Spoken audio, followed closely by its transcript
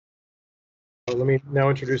Let me now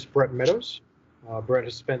introduce Brett Meadows. Brett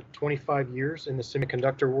has spent 25 years in the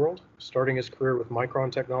semiconductor world, starting his career with Micron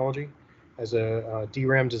Technology as a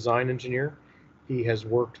DRAM design engineer. He has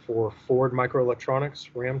worked for Ford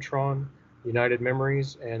Microelectronics, Ramtron, United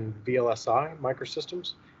Memories, and VLSI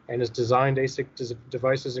Microsystems, and has designed ASIC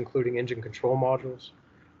devices including engine control modules,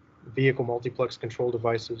 vehicle multiplex control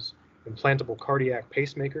devices, implantable cardiac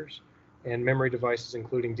pacemakers, and memory devices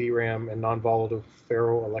including DRAM and non-volatile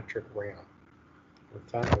ferroelectric RAM. With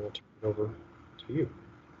that, I will turn it over to you.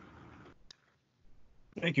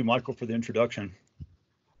 Thank you, Michael, for the introduction.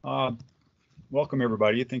 Welcome,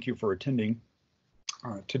 everybody. Thank you for attending.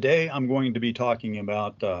 Today, I'm going to be talking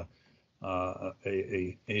about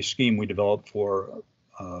a scheme we developed for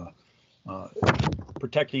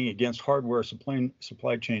protecting against hardware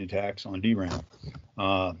supply chain attacks on DRAM.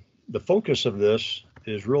 The focus of this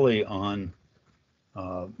is really on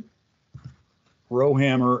row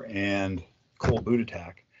hammer and cold boot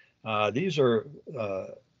attack. These are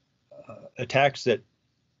attacks that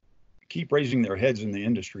keep raising their heads in the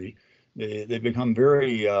industry. They've become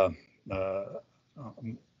very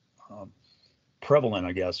prevalent,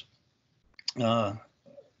 I guess.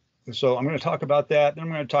 So I'm going to talk about that. Then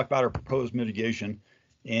I'm going to talk about our proposed mitigation.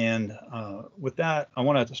 And with that, I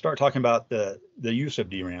want to start talking about the use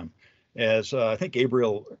of DRAM. As I think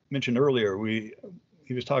Gabriel mentioned earlier,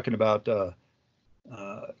 he was talking about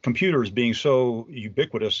computers being so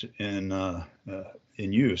ubiquitous in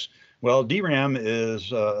use. Well, DRAM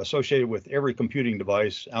is associated with every computing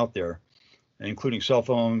device out there, including cell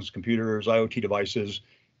phones, computers, IoT devices,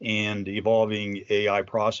 and evolving AI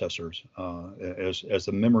processors. As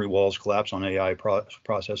the memory walls collapse on AI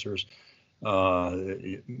processors,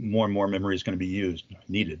 more and more memory is going to be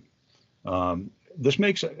needed. This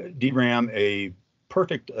makes DRAM a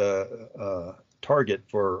perfect target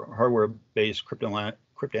for hardware-based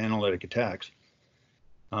cryptanalytic attacks.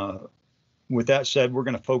 With that said, we're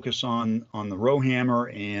going to focus on the row hammer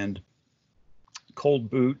and cold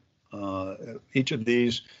boot. Each of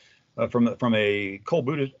these, from a cold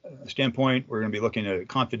boot standpoint, we're going to be looking at a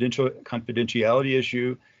confidentiality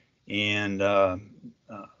issue, and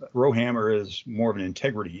row hammer is more of an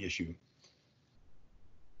integrity issue.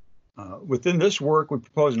 Within this work, we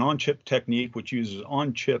propose an on-chip technique which uses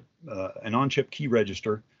an on-chip key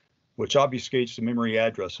register, which obfuscates the memory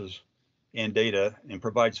addresses and data and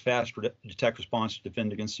provides fast detect response to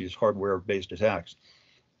defend against these hardware-based attacks.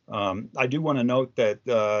 I do want to note that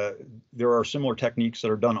there are similar techniques that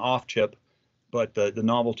are done off-chip, but the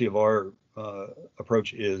novelty of our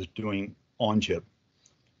approach is doing on-chip.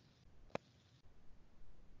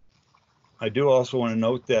 I do also want to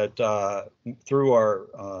note that through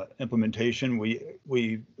our implementation,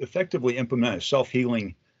 we effectively implement a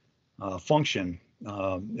self-healing function,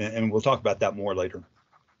 and we'll talk about that more later.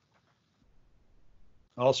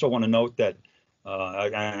 I also want to note that,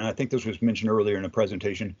 and I think this was mentioned earlier in the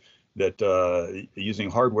presentation, that using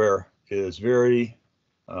hardware is very,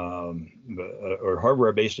 or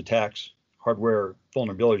hardware-based attacks, hardware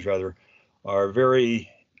vulnerabilities rather, are very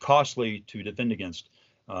costly to defend against.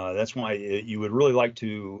 That's why you would really like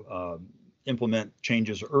to implement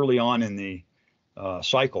changes early on in the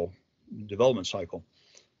development cycle.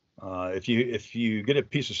 If you get a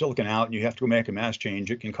piece of silicon out and you have to go make a mask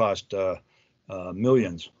change, it can cost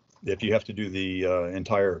millions if you have to do the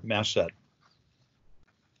entire mask set.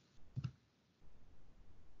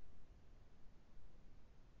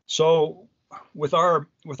 So with our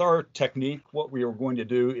technique, what we are going to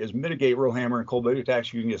do is mitigate row hammer and cold boot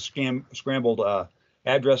attacks using a scrambled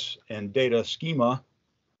address and data schema,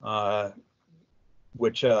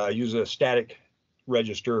 which uses a static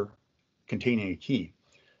register containing a key.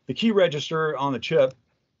 The key register on the chip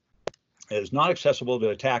is not accessible to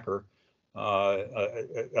the attacker.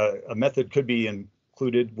 A method could be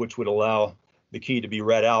included which would allow the key to be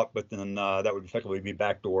read out, but then that would effectively be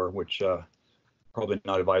backdoor, which probably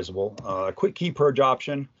not advisable. A quick key purge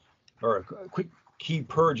option, or a quick key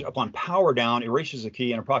purge upon power down, erases the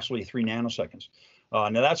key in approximately 3 nanoseconds. Now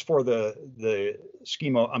that's for the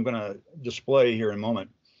schema I'm going to display here in a moment.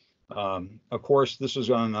 Of course, this is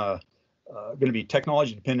going to be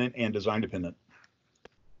technology dependent and design dependent.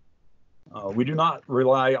 We do not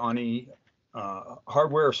rely on any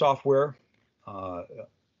hardware or software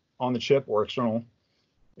on the chip or external.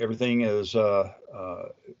 Everything is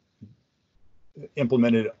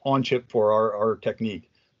implemented on chip for our technique.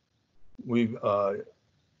 We've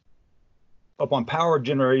upon power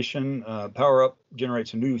generation, power up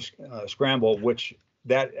generates a new scramble, which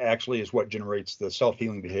that actually is what generates the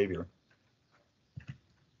self-healing behavior.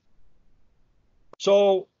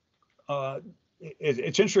 So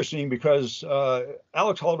it's interesting because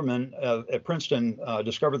Alex Halderman at Princeton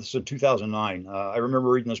discovered this in 2009. I remember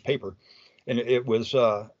reading this paper, and it was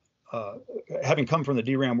having come from the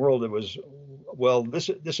DRAM world. It was, well, this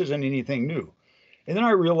isn't anything new. And then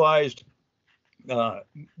I realized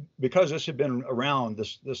because this had been around,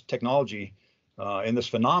 this technology and this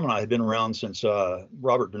phenomena had been around since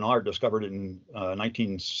Robert Dennard discovered it in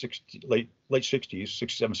 1960, late 60s,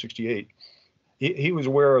 67, 68. He was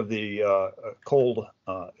aware of the cold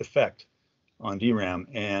effect on DRAM,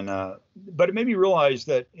 and but it made me realize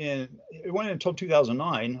that it went until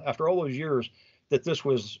 2009, after all those years, that this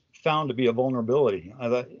was found to be a vulnerability. I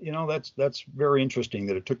thought, you know, that's very interesting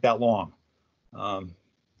that it took that long.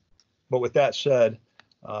 But with that said,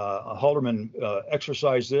 Halderman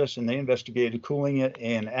exercised this, and they investigated cooling it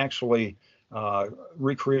and actually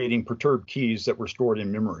recreating perturbed keys that were stored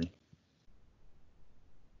in memory.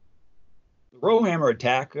 The Rowhammer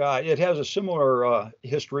attack, it has a similar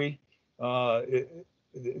history. The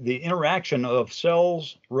interaction of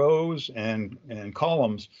cells, rows, and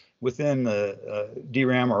columns within the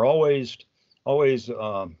DRAM are always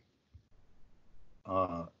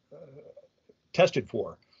tested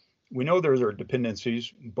for. We know there are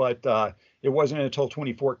dependencies, but it wasn't until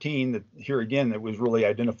 2014 that here again that was really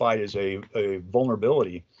identified as a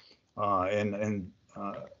vulnerability.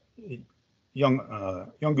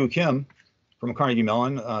 Young-Gu Kim from Carnegie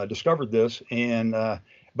Mellon discovered this, and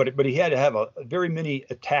but he had to have a very many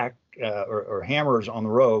attack or hammers on the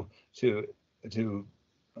row to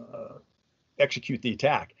execute the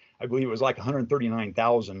attack. I believe it was like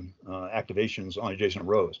 139,000 activations on adjacent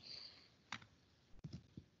rows.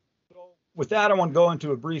 So with that, I want to go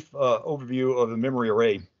into a brief overview of the memory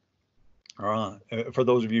array. For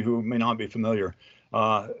those of you who may not be familiar,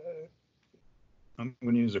 I'm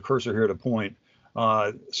going to use a cursor here to point.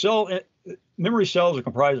 Memory cells are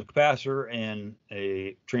comprised of a capacitor and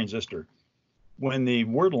a transistor. When the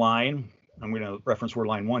word line, I'm going to reference word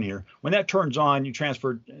line 1 here, when that turns on, you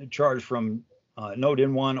transfer charge from node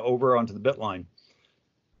N1 over onto the bit line.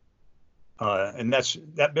 And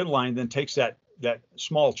that bit line then takes that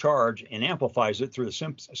small charge and amplifies it through the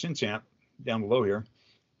sense amp down below here,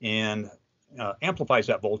 and amplifies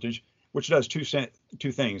that voltage, which does two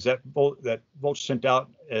things. That voltage sent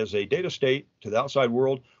out as a data state to the outside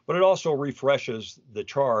world, but it also refreshes the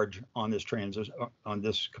charge on this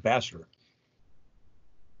capacitor.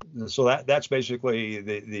 So that's basically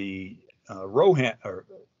the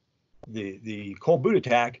the cold boot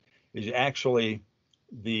attack is actually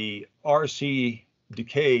the RC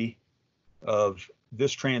decay of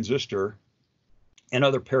this transistor and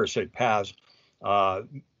other parasitic paths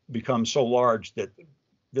becomes so large that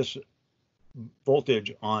this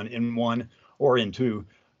voltage on N1 or N2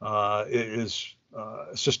 is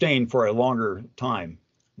sustained for a longer time,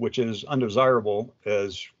 which is undesirable,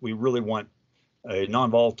 as we really want a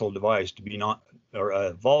non-volatile device to be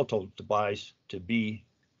a volatile device to be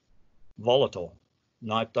volatile,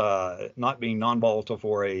 not being non-volatile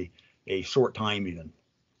for a short time even.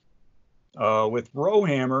 With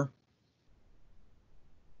Rowhammer,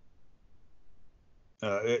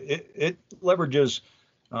 it leverages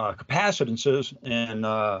capacitances and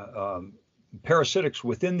parasitics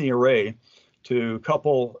within the array to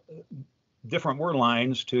couple different word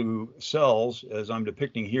lines to cells, as I'm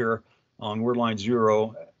depicting here on word line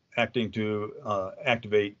 0, acting to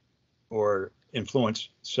activate or influence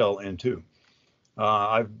cell N2.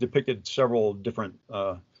 I've depicted several different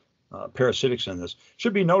parasitics in this.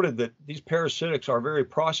 Should be noted that these parasitics are very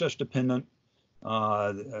process dependent.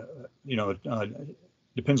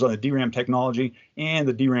 Depends on the DRAM technology and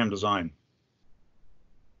the DRAM design.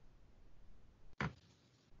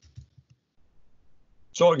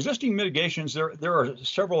 So existing mitigations, there are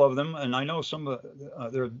several of them, and I know some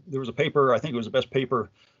there was a paper, I think it was the best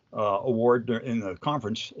paper award in the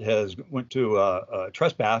conference, went to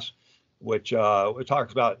Trespass, which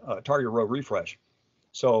talks about target row refresh.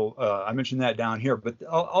 So I mentioned that down here, but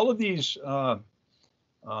all of these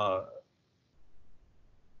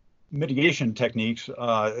mitigation techniques,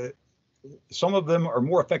 some of them are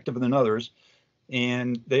more effective than others,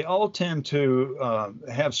 and they all tend to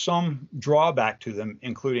have some drawback to them,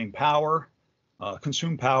 including power,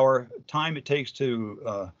 consumed power, time it takes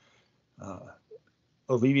to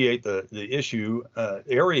alleviate the issue,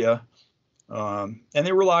 area, and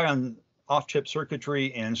they rely on off-chip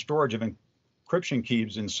circuitry and storage of encryption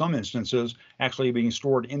keys in some instances actually being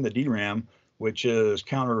stored in the DRAM, which is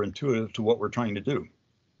counterintuitive to what we're trying to do.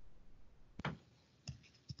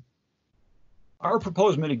 Our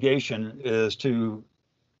proposed mitigation is to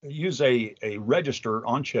use a register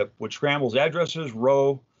on chip which scrambles addresses,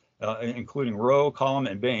 row, including row, column,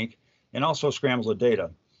 and bank, and also scrambles the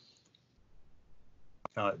data.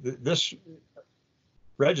 This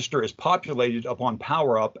register is populated upon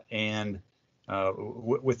power up and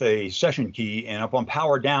with a session key, and upon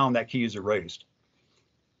power down, that key is erased.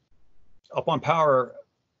 Upon power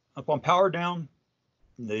down,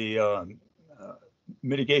 the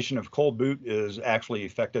mitigation of cold boot is actually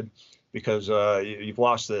affected because you've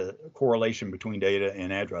lost the correlation between data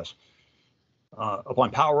and address.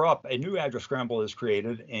 Upon power up, a new address scramble is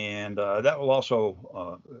created, and that will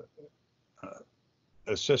also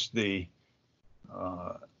assist the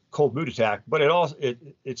cold boot attack, but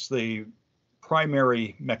it's the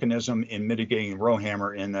primary mechanism in mitigating row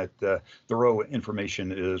hammer, in that the row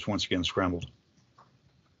information is once again scrambled.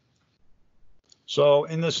 So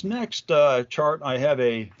in this next chart, I have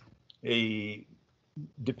a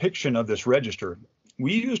depiction of this register.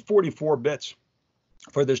 We used 44 bits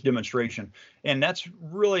for this demonstration, and that's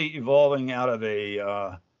really evolving out of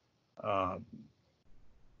a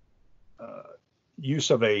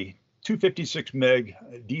use of a 256 meg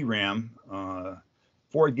DRAM,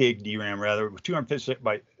 4 gig DRAM rather, with 256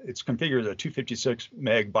 by, it's configured as a 256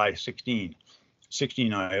 meg by 16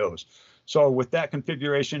 IOs. So with that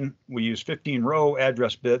configuration, we use 15 row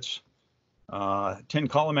address bits, 10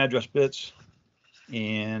 column address bits,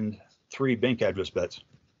 and 3 bank address bits.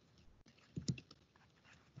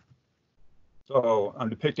 So I'm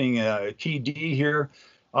depicting key D here,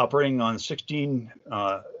 operating on 16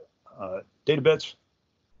 data bits.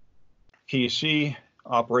 Key C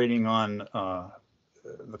operating on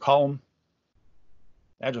the column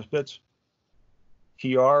address bits.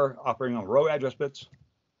 Key R operating on row address bits.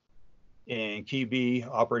 And key B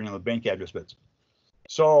operating on the bank address bits.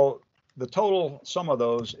 So the total sum of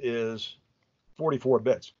those is 44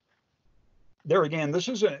 bits. There again, this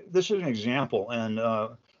is an example, and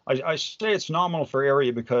I say it's nominal for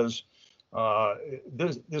area because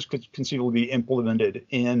this could conceivably be implemented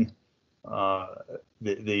in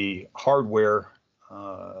the hardware,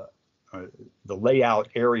 the layout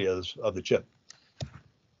areas of the chip.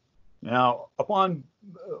 Now,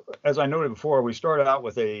 as I noted before, we started out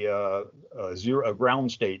with a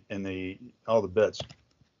ground state in all the bits.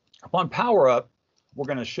 Upon power up, we're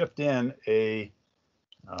going to shift in a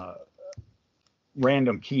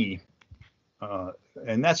random key,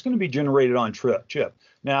 and that's going to be generated on chip.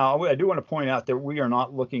 Now, I do want to point out that we are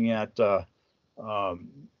not looking at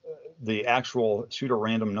the actual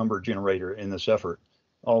pseudo-random number generator in this effort.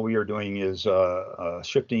 All we are doing is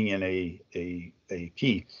shifting in a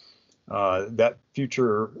key. A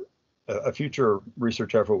future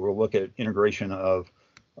research effort will look at integration of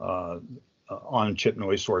on-chip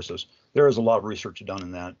noise sources. There is a lot of research done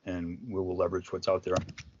in that, and we will leverage what's out there.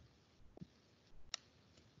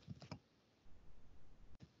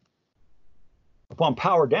 Upon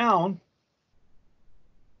power down,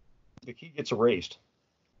 the key gets erased,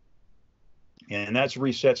 and that's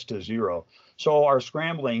resets to 0. So our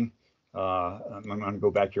scrambling, I'm going to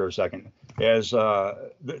go back here a second, as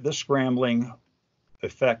this scrambling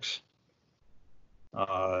affects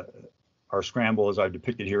our scramble as I've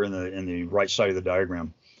depicted here in the right side of the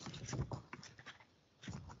diagram.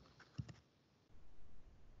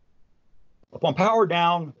 Upon power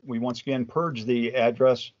down, we once again purge the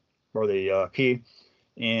address or the key,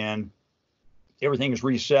 and everything is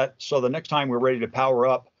reset. So the next time we're ready to power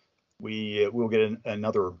up, we'll get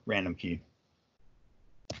another random key.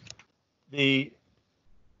 The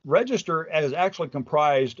register is actually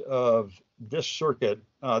comprised of this circuit.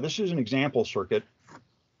 This is an example circuit,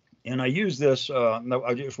 and I use this.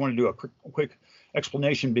 I just want to do a quick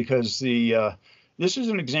explanation because this is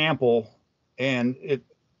an example, and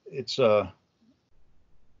it's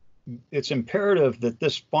imperative that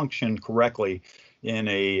this function correctly in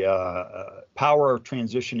a power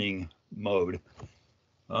transitioning mode.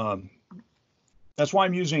 That's why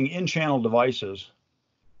I'm using in-channel devices,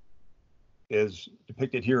 is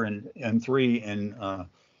depicted here in M3 and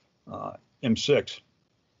M6,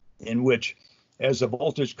 in which as the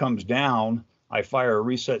voltage comes down, I fire a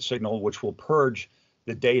reset signal which will purge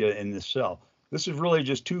the data in this cell. This is really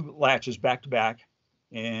just 2 latches back to back,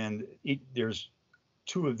 and there's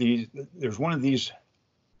 2 of these. There's one of these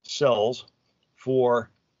cells for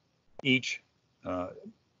each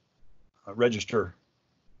register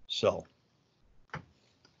cell.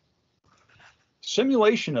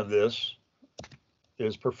 Simulation of this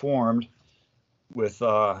is performed with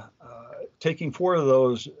taking 4 of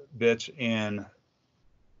those bits and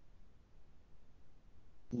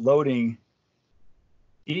loading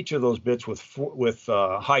each of those bits with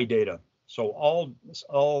high data. So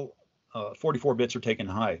all 44 bits are taken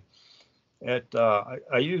high.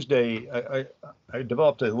 I used I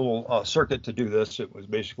developed a little circuit to do this. It was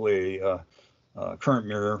basically a current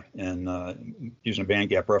mirror and using a band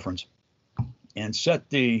gap reference, and set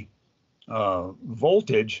the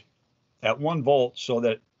voltage at 1 volt so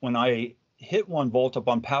that when I hit 1 volt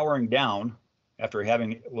upon powering down after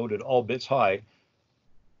having loaded all bits high,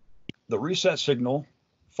 the reset signal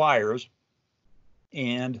fires,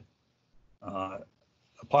 and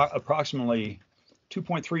approximately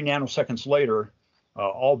 2.3 nanoseconds later,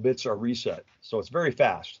 all bits are reset. So it's very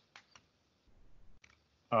fast.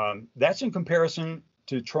 That's in comparison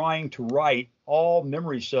to trying to write all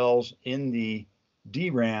memory cells in the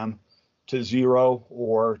DRAM to 0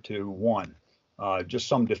 or to 1, just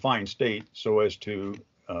some defined state so as to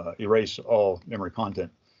erase all memory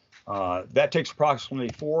content. That takes approximately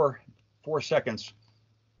four seconds.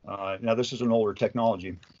 Now this is an older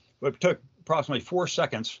technology, but it took approximately 4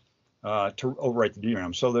 seconds to overwrite the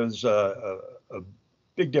DRAM. So there's a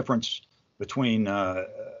big difference between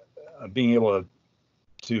being able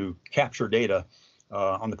to capture data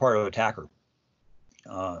on the part of the attacker.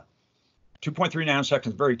 2.3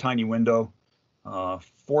 nanoseconds, very tiny window.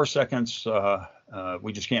 4 seconds,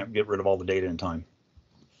 we just can't get rid of all the data in time.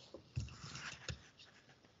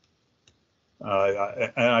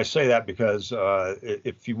 And I say that because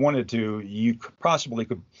if you wanted to, you possibly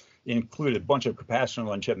could include a bunch of capacitors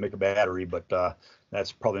on chip and make a battery, but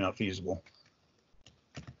that's probably not feasible.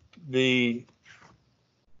 The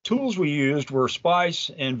tools we used were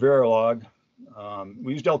Spice and Verilog.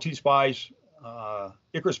 We used LT Spice,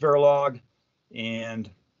 Icarus Verilog, and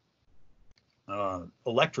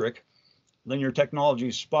Electric. Linear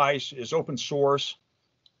Technologies Spice is open source,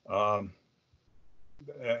 and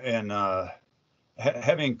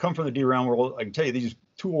having come from the DRAM world, I can tell you these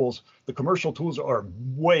tools, the commercial tools, are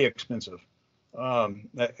way expensive.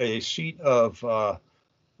 A sheet of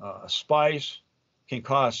Spice can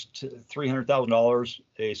cost $300,000.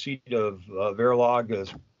 A sheet of Verilog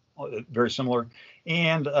is very similar,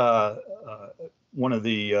 and one of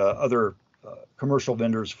the other commercial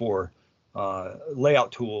vendors for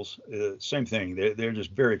layout tools, same thing. They're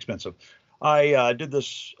just very expensive. I did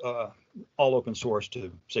this all open source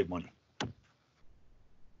to save money.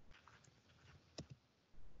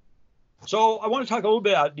 So I want to talk a little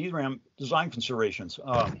bit about DRAM design considerations.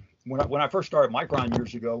 When I first started Micron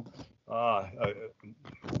years ago,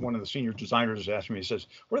 one of the senior designers asked me, he says,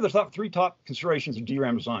 what are the three top considerations of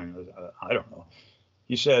DRAM design? I don't know.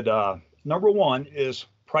 He said, number 1 is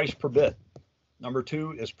price per bit. Number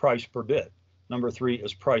 2 is price per bit. Number 3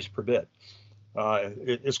 is price per bit.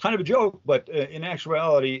 It's kind of a joke, but in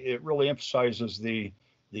actuality, it really emphasizes the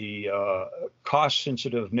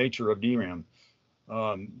cost-sensitive nature of DRAM.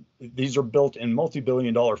 These are built in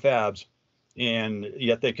multi-billion-dollar fabs, and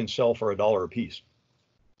yet they can sell for $1 a piece.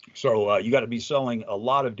 So you got to be selling a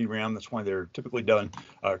lot of DRAM. That's why they're typically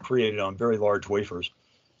created on very large wafers.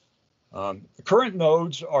 The current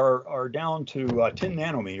nodes are down to 10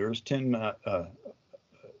 nanometers, 10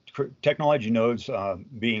 technology nodes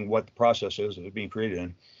being what the process is being created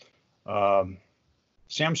in.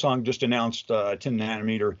 Samsung just announced 10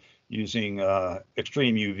 nanometer using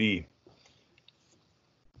extreme UV.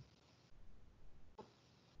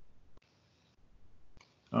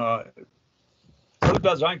 Other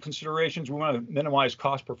design considerations, we want to minimize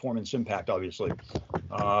cost performance impact, obviously.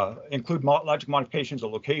 Include logic modifications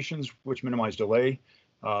at locations, which minimize delay.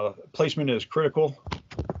 Placement is critical.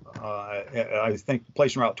 I think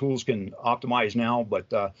placement route tools can optimize now,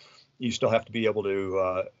 but you still have to be able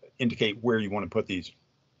to indicate where you want to put these.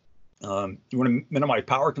 You want to minimize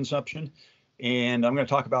power consumption, and I'm going to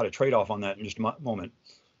talk about a trade-off on that in just a moment.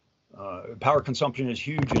 Power consumption is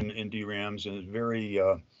huge in DRAMs,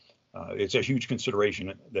 and it's a huge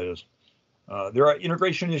consideration, that is. There are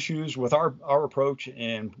integration issues with our approach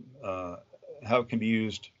and how it can be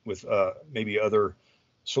used with maybe other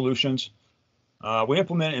solutions. We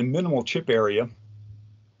implement in minimal chip area.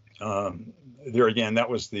 There again, that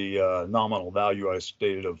was the nominal value I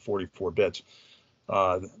stated of 44 bits.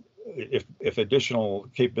 If additional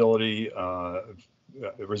capability,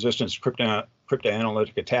 resistance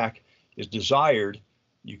cryptanalytic attack is desired,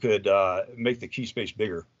 you could make the key space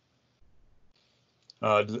bigger.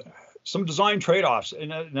 Some design trade-offs,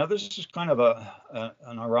 and now this is kind of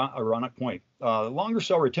an ironic point. Longer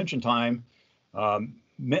cell retention time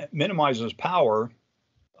minimizes power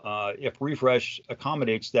if refresh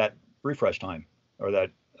accommodates that refresh time, or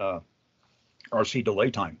that RC delay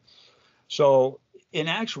time. So in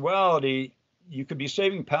actuality, you could be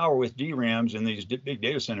saving power with DRAMs in these big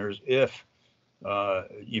data centers if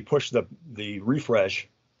you push the refresh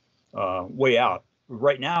way out,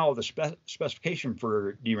 right now, the specification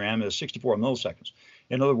for DRAM is 64 milliseconds.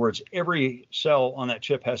 In other words, every cell on that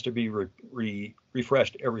chip has to be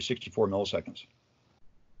refreshed every 64 milliseconds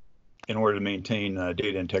in order to maintain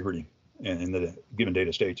data integrity in the given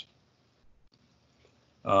data states.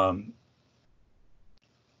 But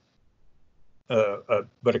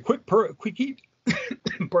a quick heat,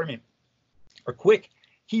 pardon me, a quick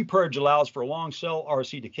key purge allows for long cell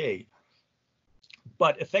RC decay,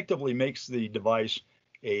 but effectively makes the device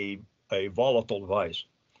a volatile device,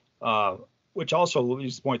 which also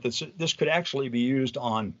leads to the point that this could actually be used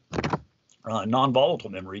on non-volatile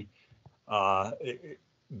memory,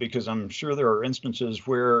 because I'm sure there are instances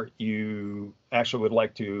where you actually would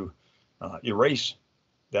like to erase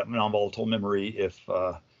that non-volatile memory if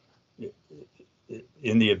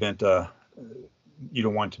in the event you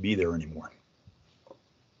don't want it to be there anymore.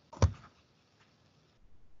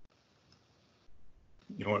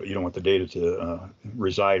 You don't want the data to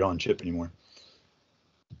reside on chip anymore.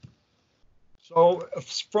 So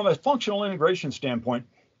from a functional integration standpoint,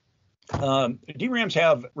 DRAMs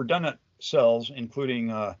have redundant cells,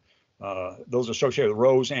 including those associated with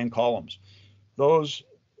rows and columns. Those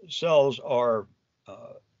cells are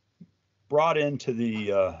brought into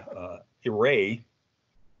the array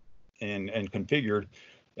and configured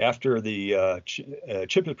after the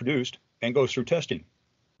chip is produced and goes through testing.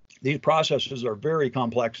 These processes are very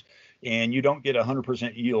complex, and you don't get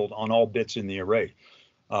 100% yield on all bits in the array,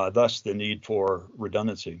 thus the need for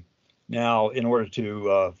redundancy. Now, in order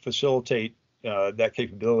to facilitate that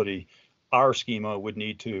capability, our schema would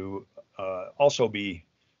need to also be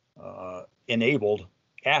enabled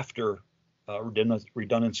after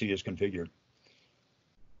redundancy is configured.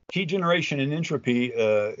 Key generation and entropy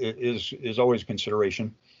is always a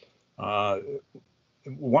consideration.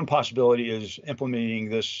 One possibility is implementing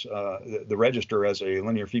this the register as a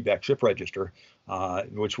linear feedback shift register,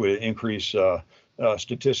 which would increase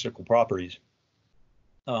statistical properties.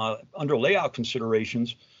 Under layout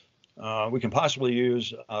considerations, we can possibly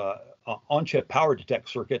use on-chip power detect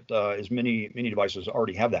circuit, as many devices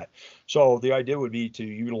already have that. So the idea would be to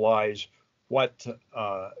utilize what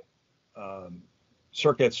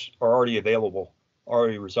circuits are already available,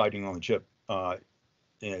 already residing on the chip.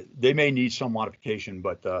 They may need some modification,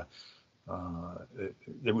 but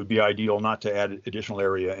it would be ideal not to add additional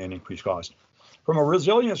area and increase cost. From a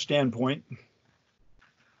resilience standpoint,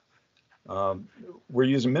 we're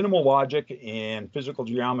using minimal logic and physical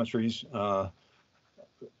geometries,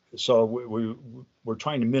 so we're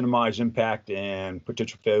trying to minimize impact and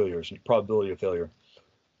potential failures and probability of failure.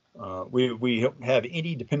 We have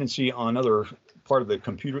any dependency on other part of the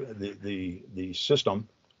computer, the system.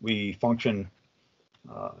 We function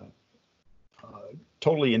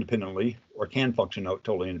totally independently, or can function out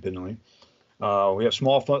totally independently. We have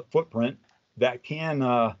small footprint that can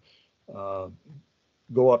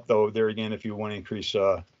go up, though, there again, if you want to increase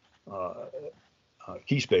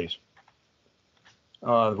key space.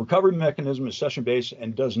 The recovery mechanism is session-based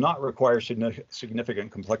and does not require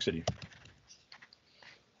significant complexity.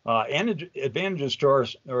 And advantages to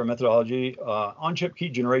our methodology: on-chip key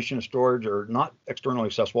generation and storage are not externally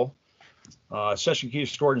accessible. Session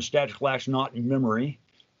keys stored in static flash, not in memory.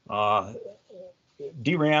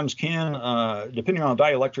 DRAMs can, depending on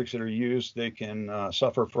dielectrics that are used, they can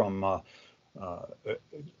suffer from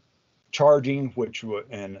charging,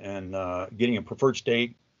 and getting a preferred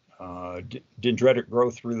state. Dendritic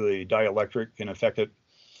growth through the dielectric can affect it.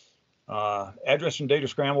 Address and data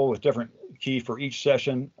scramble with different key for each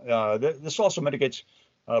session. This also mitigates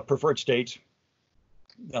preferred states,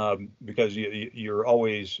 because you're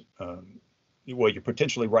always, well, you're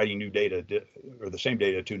potentially writing new data or the same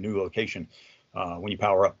data to a new location when you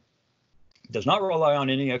power up. It does not rely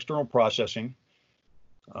on any external processing,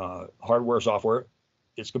 hardware, software.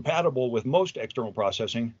 It's compatible with most external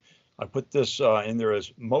processing. I put this in there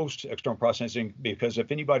as most external processing because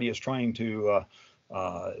if anybody is trying to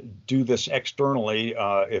do this externally,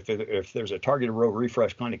 if there's a targeted row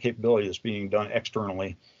refresh kind of capability that's being done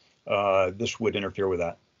externally, this would interfere with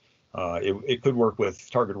that. It could work with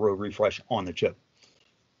targeted row refresh on the chip.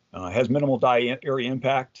 Has minimal die area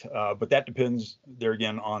impact, but that depends there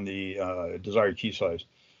again on the desired key size.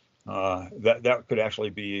 That could actually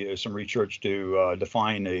be some research to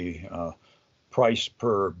define a price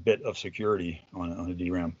per bit of security on a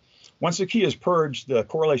DRAM. Once the key is purged, the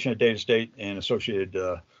correlation of data state and associated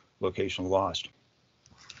location lost.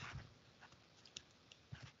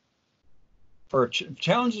 For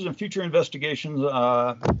challenges in future investigations,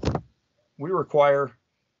 we require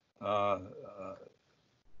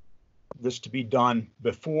this to be done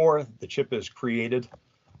before the chip is created.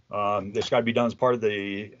 This got to be done as part of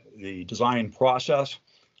the the design process.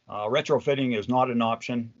 Retrofitting is not an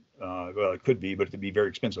option. Well, it could be, but it could be very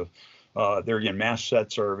expensive. There again, mask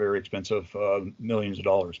sets are very expensive, millions of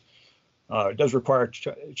dollars. It does require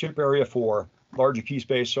chip area for larger key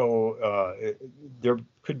space, so there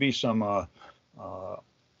could be some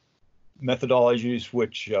methodologies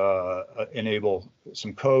which enable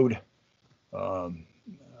some code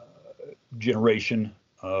generation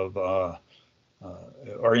of or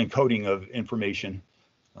encoding of information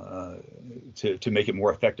to make it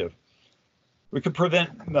more effective. We could prevent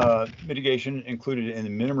mitigation included in the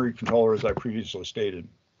memory controller, as I previously stated,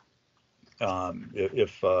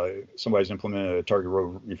 if somebody's implemented a target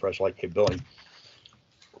row refresh-like capability.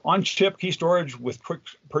 On-chip key storage with quick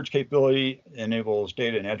purge capability enables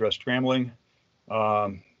data and address scrambling.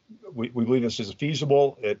 We believe this is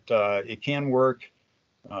feasible. It can work.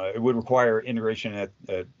 It would require integration at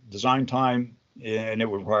design time, and it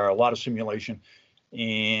would require a lot of simulation.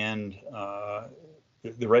 And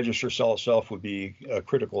the register cell itself would be a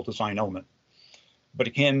critical design element. But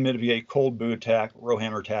it can mitigate cold boot attack, row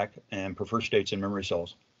hammer attack, and preferred states in memory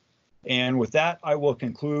cells. And with that, I will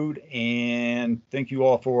conclude and thank you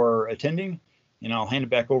all for attending, and I'll hand it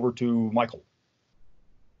back over to Michael.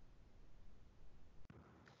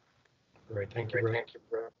 Great, thank you, Brett.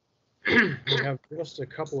 We have just a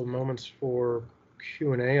couple of moments for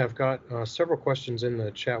Q&A. I've got several questions in the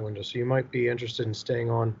chat window, so you might be interested in staying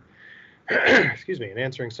on, excuse me, and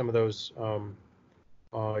answering some of those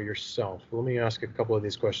yourself. Let me ask a couple of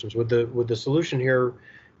these questions. Would the solution here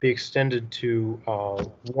be extended to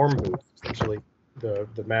warm boot, essentially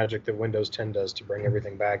the magic that Windows 10 does to bring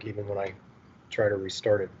everything back even when I try to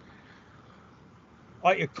restart it?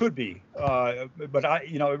 It could be, but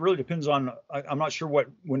it really depends on. I'm not sure what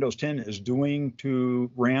Windows 10 is doing to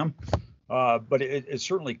RAM, but it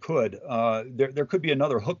certainly could. There could be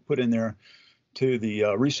another hook put in there to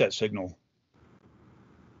the reset signal.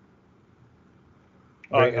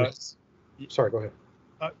 Sorry, go ahead.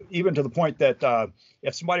 Even to the point that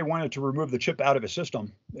if somebody wanted to remove the chip out of a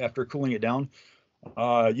system after cooling it down,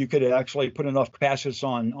 you could actually put enough capacitance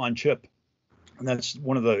on chip. And that's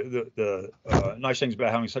one of the nice things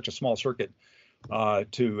about having such a small circuit,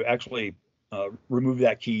 to actually remove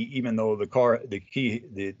that key, even though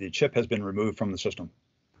the chip has been removed from the system.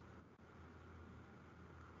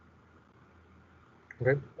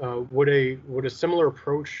 Okay. Would a similar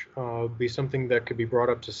approach be something that could be brought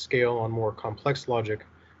up to scale on more complex logic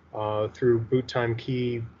through boot time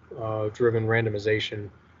key driven randomization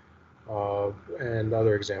and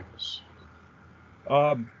other examples?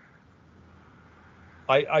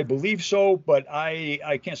 I believe so, but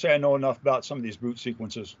I can't say I know enough about some of these boot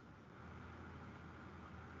sequences.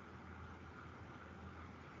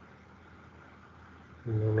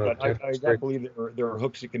 But I believe there are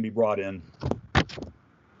hooks that can be brought in.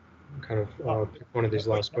 Kind of pick one of these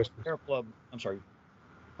last questions. Careful of, I'm sorry.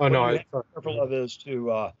 Oh, no. Careful of is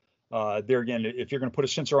to, there again, if you're going to put a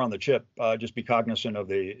sensor on the chip, just be cognizant of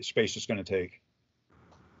the space it's going to take.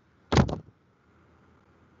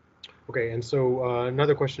 Okay, and so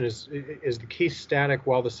another question is the key static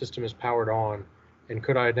while the system is powered on? And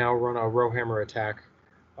could I now run a row hammer attack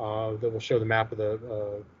that will show the map of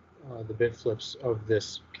the bit flips of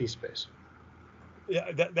this key space?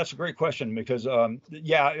 Yeah, that's a great question because,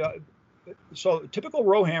 so typical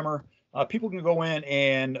row hammer, people can go in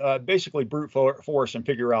and basically brute force and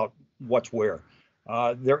figure out what's where.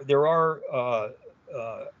 There are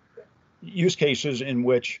use cases in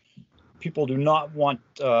which people do not want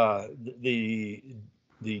the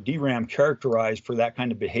DRAM characterized for that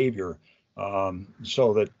kind of behavior,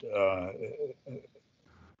 so that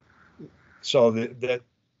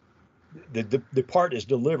the part is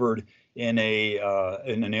delivered in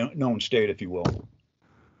a known state, if you will.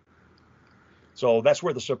 So that's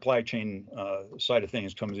where the supply chain side of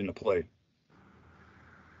things comes into play,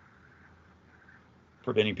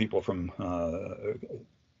 preventing people from,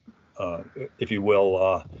 if you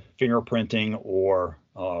will, fingerprinting or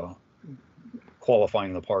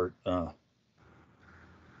qualifying the part or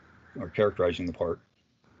characterizing the part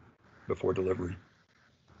before delivery.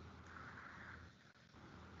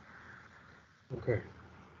 Okay.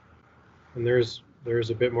 And there's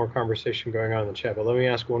a bit more conversation going on in the chat, but let me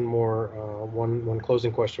ask one more, one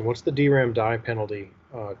closing question. What's the DRAM die penalty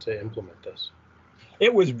to implement this?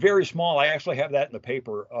 It was very small. I actually have that in the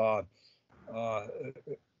paper.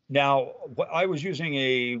 Now, I was using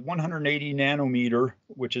a 180 nanometer,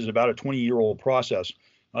 which is about a 20-year-old process.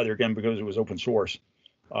 There again, because it was open source,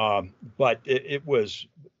 but it was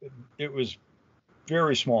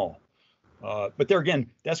very small. But there again,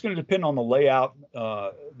 that's going to depend on the layout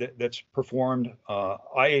that's performed.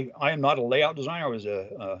 I am not a layout designer. I was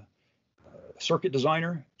a circuit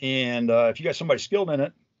designer, and if you got somebody skilled in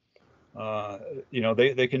it,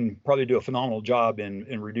 they can probably do a phenomenal job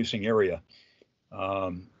in reducing area.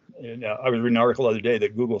 And I was reading an article the other day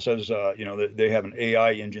that Google says, that they have an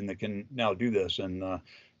AI engine that can now do this, and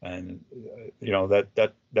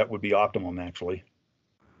that would be optimum actually.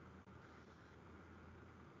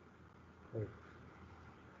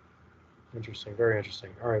 Interesting, very interesting.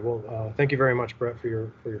 All right, well, thank you very much, Brett, for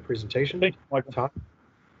your presentation. Thank you, Michael. Time.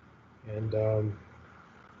 And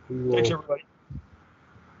Thanks, everybody.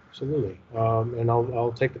 Absolutely. And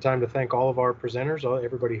I'll take the time to thank all of our presenters,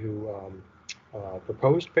 everybody who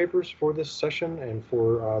proposed papers for this session and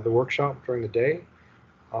for the workshop during the day.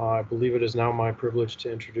 I believe it is now my privilege to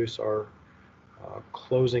introduce our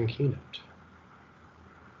closing keynote.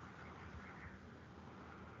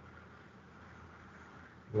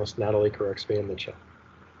 Unless Natalie corrects me in the chat.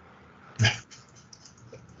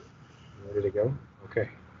 Ready to go? Okay.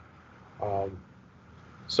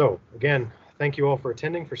 So again, thank you all for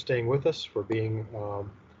attending, for staying with us, for being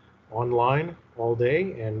online all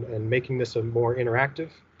day and making this a more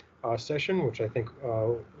interactive session, which I think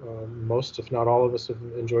most, if not all of us, have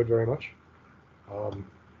enjoyed very much.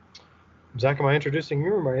 Zach, am I introducing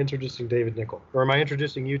you, or am I introducing David Nickel? Or am I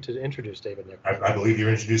introducing you to introduce David Nickel? I believe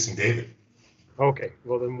you're introducing David. Okay,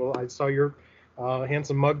 well then, I saw your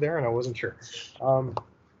handsome mug there, and I wasn't sure.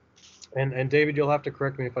 And David, you'll have to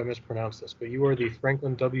correct me if I mispronounce this, but you are the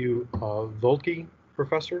Franklin W. Volke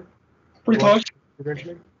Professor? Pretty close.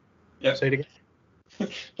 Yeah. Say it again.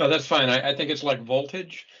 No, that's fine. I think it's like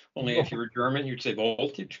voltage, only if you were German, you'd say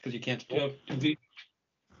voltage, because you can't spell V.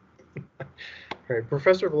 Right,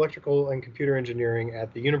 Professor of Electrical and Computer Engineering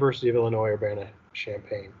at the University of Illinois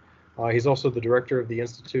Urbana-Champaign. He's also the director of the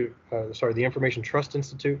the Information Trust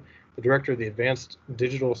Institute, the director of the Advanced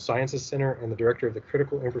Digital Sciences Center, and the director of the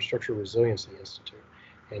Critical Infrastructure Resiliency Institute.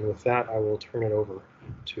 And with that, I will turn it over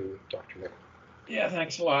to Dr. Nickel. Yeah,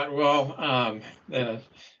 thanks a lot. Well, as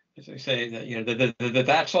I say,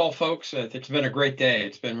 that's all, folks. It's been a great day.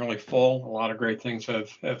 It's been really full. A lot of great things have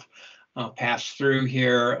passed through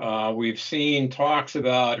here. We've seen talks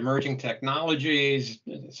about emerging technologies,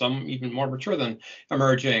 some even more mature than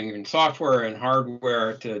emerging, in software and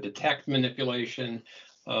hardware to detect manipulation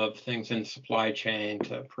of things in supply chain,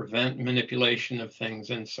 to prevent manipulation of things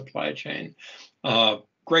in supply chain.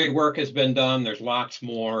 Great work has been done. There's lots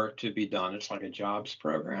more to be done. It's like a jobs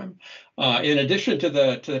program. In addition to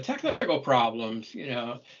the technical problems,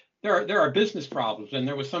 there are business problems, and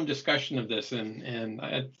there was some discussion of this, and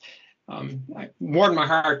I warmed my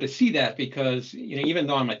heart to see that, because even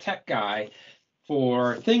though I'm a tech guy,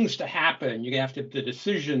 for things to happen, you have to have the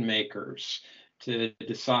decision makers to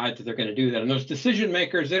decide that they're going to do that. And those decision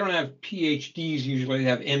makers, they don't have PhDs usually, they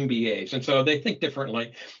have MBAs. And so they think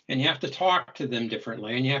differently, and you have to talk to them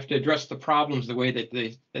differently, and you have to address the problems the way that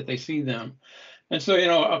they see them. And so,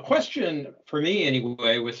 a question for me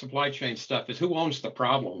anyway with supply chain stuff is, who owns the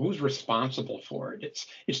problem? Who's responsible for it?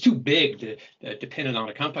 It's too big to depend on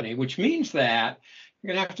a company, which means that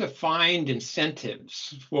you're going to have to find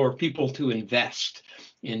incentives for people to invest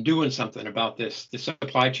in doing something about the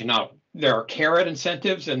supply chain. Now, there are carrot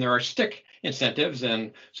incentives and there are stick incentives,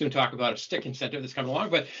 and soon talk about a stick incentive that's coming along.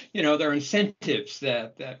 But there are incentives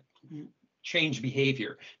that change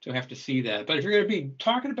behavior, so we have to see that. But if you're going to be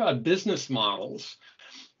talking about business models,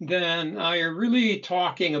 then you're really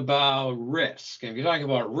talking about risk. And if you're talking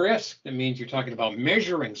about risk, that means you're talking about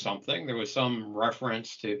measuring something. There was some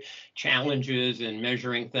reference to challenges in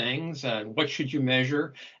measuring things. What should you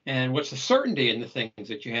measure? And what's the certainty in the things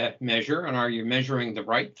that you measure? And are you measuring the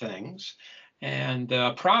right things? And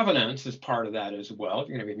provenance is part of that as well. If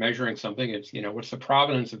you're going to be measuring something, it's, what's the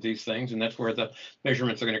provenance of these things? And that's where the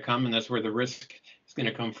measurements are going to come, and that's where the risk is going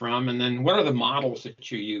to come from. And then what are the models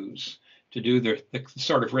that you use to do the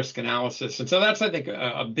sort of risk analysis? And so that's, I think,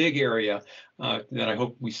 a big area that I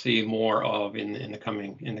hope we see more of in the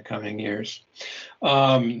coming years.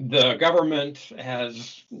 The government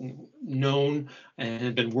has known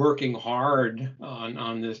and been working hard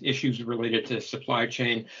on the issues related to supply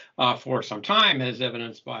chain for some time, as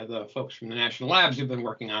evidenced by the folks from the national labs who've been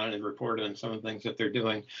working on it and reported on some of the things that they're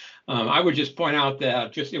doing. I would just point out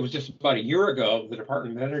that it was just about a year ago, the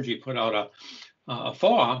Department of Energy put out a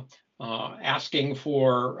thaw asking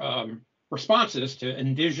for responses to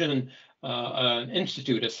envision an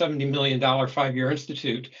institute, a $70 million 5-year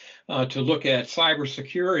institute, to look at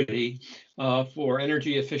cybersecurity for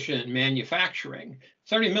energy efficient manufacturing.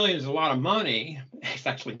 70 million is a lot of money. It's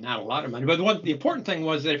actually not a lot of money, but the important thing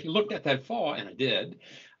was that if you looked at that fall, and it did,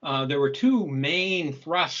 there were two main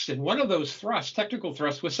thrusts, and one of those thrusts, technical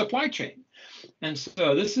thrusts, was supply chain. And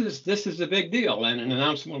so this is a big deal, and an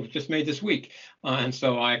announcement was just made this week. And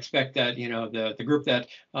so I expect that the group that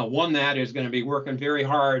won that is going to be working very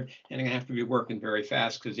hard, and they're going to have to be working very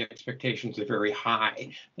fast because the expectations are very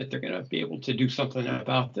high that they're going to be able to do something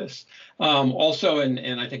about this. Also,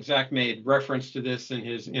 and I think Zach made reference to this in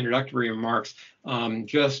his introductory remarks.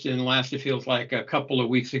 Just in the last, it feels like a couple of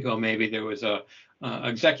weeks ago, maybe there was a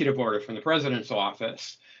executive order from the president's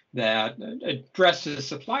office that addresses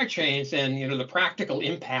supply chains, and the practical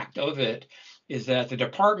impact of it is that the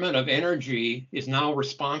Department of Energy is now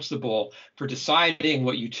responsible for deciding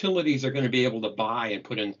what utilities are going to be able to buy and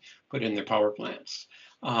put in their power plants.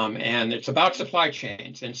 And it's about supply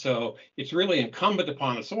chains. And so it's really incumbent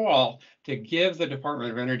upon us all to give the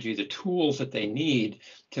Department of Energy the tools that they need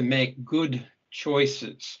to make good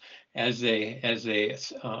choices as they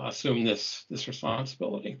assume this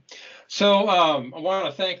responsibility. So I want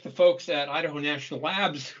to thank the folks at Idaho National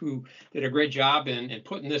Labs who did a great job in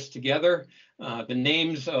putting this together. The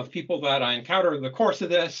names of people that I encountered in the course of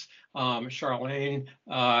this, Charlene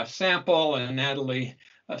Sample and Natalie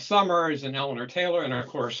Summers and Eleanor Taylor, and of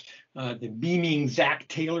course the beaming Zach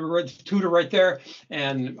Taylor tutor right there.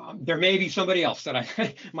 And there may be somebody else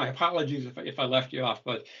that my apologies if I left you off,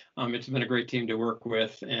 but it's been a great team to work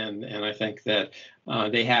with, and I think that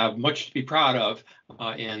they have much to be proud of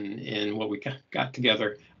in what we got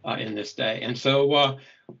together in this day. And so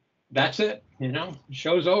that's it.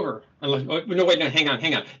 Show's over. Unless, no, wait, no, hang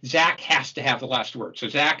on. Zach has to have the last word. So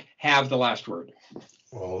Zach, have the last word.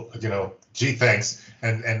 Well, gee, thanks.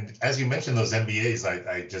 And as you mentioned those MBAs,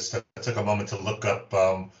 I just took a moment to look up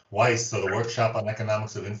WISE. So the Workshop on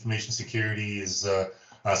Economics of Information Security is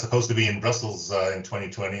supposed to be in Brussels in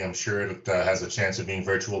 2020. I'm sure it has a chance of being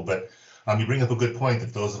virtual, but you bring up a good point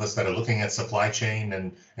that those of us that are looking at supply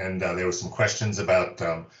chain and there were some questions about,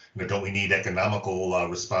 don't we need economical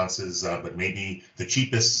responses, but maybe the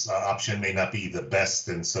cheapest option may not be the best,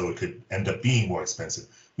 and so it could end up being more expensive.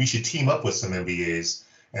 We should team up with some MBAs,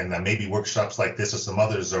 and maybe workshops like this or some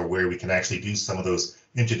others are where we can actually do some of those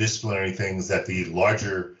interdisciplinary things that the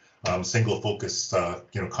larger single-focused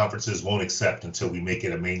conferences won't accept until we make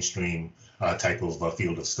it a mainstream type of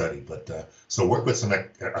field of study. But so work with some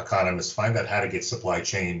economists, find out how to get supply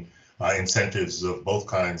chain incentives of both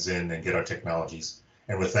kinds in and get our technologies.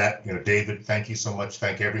 And with that, David, thank you so much.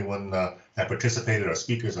 Thank everyone that participated, our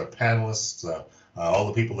speakers, our panelists, all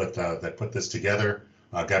the people that put this together.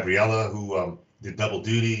 Gabriella, who did double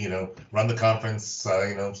duty, run the conference,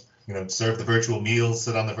 serve the virtual meals,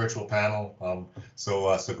 sit on the virtual panel.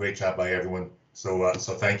 So great job by everyone. So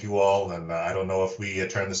thank you all. And I don't know if we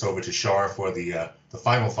turn this over to Shar for the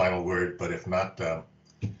final word, but if not,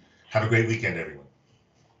 have a great weekend, everyone.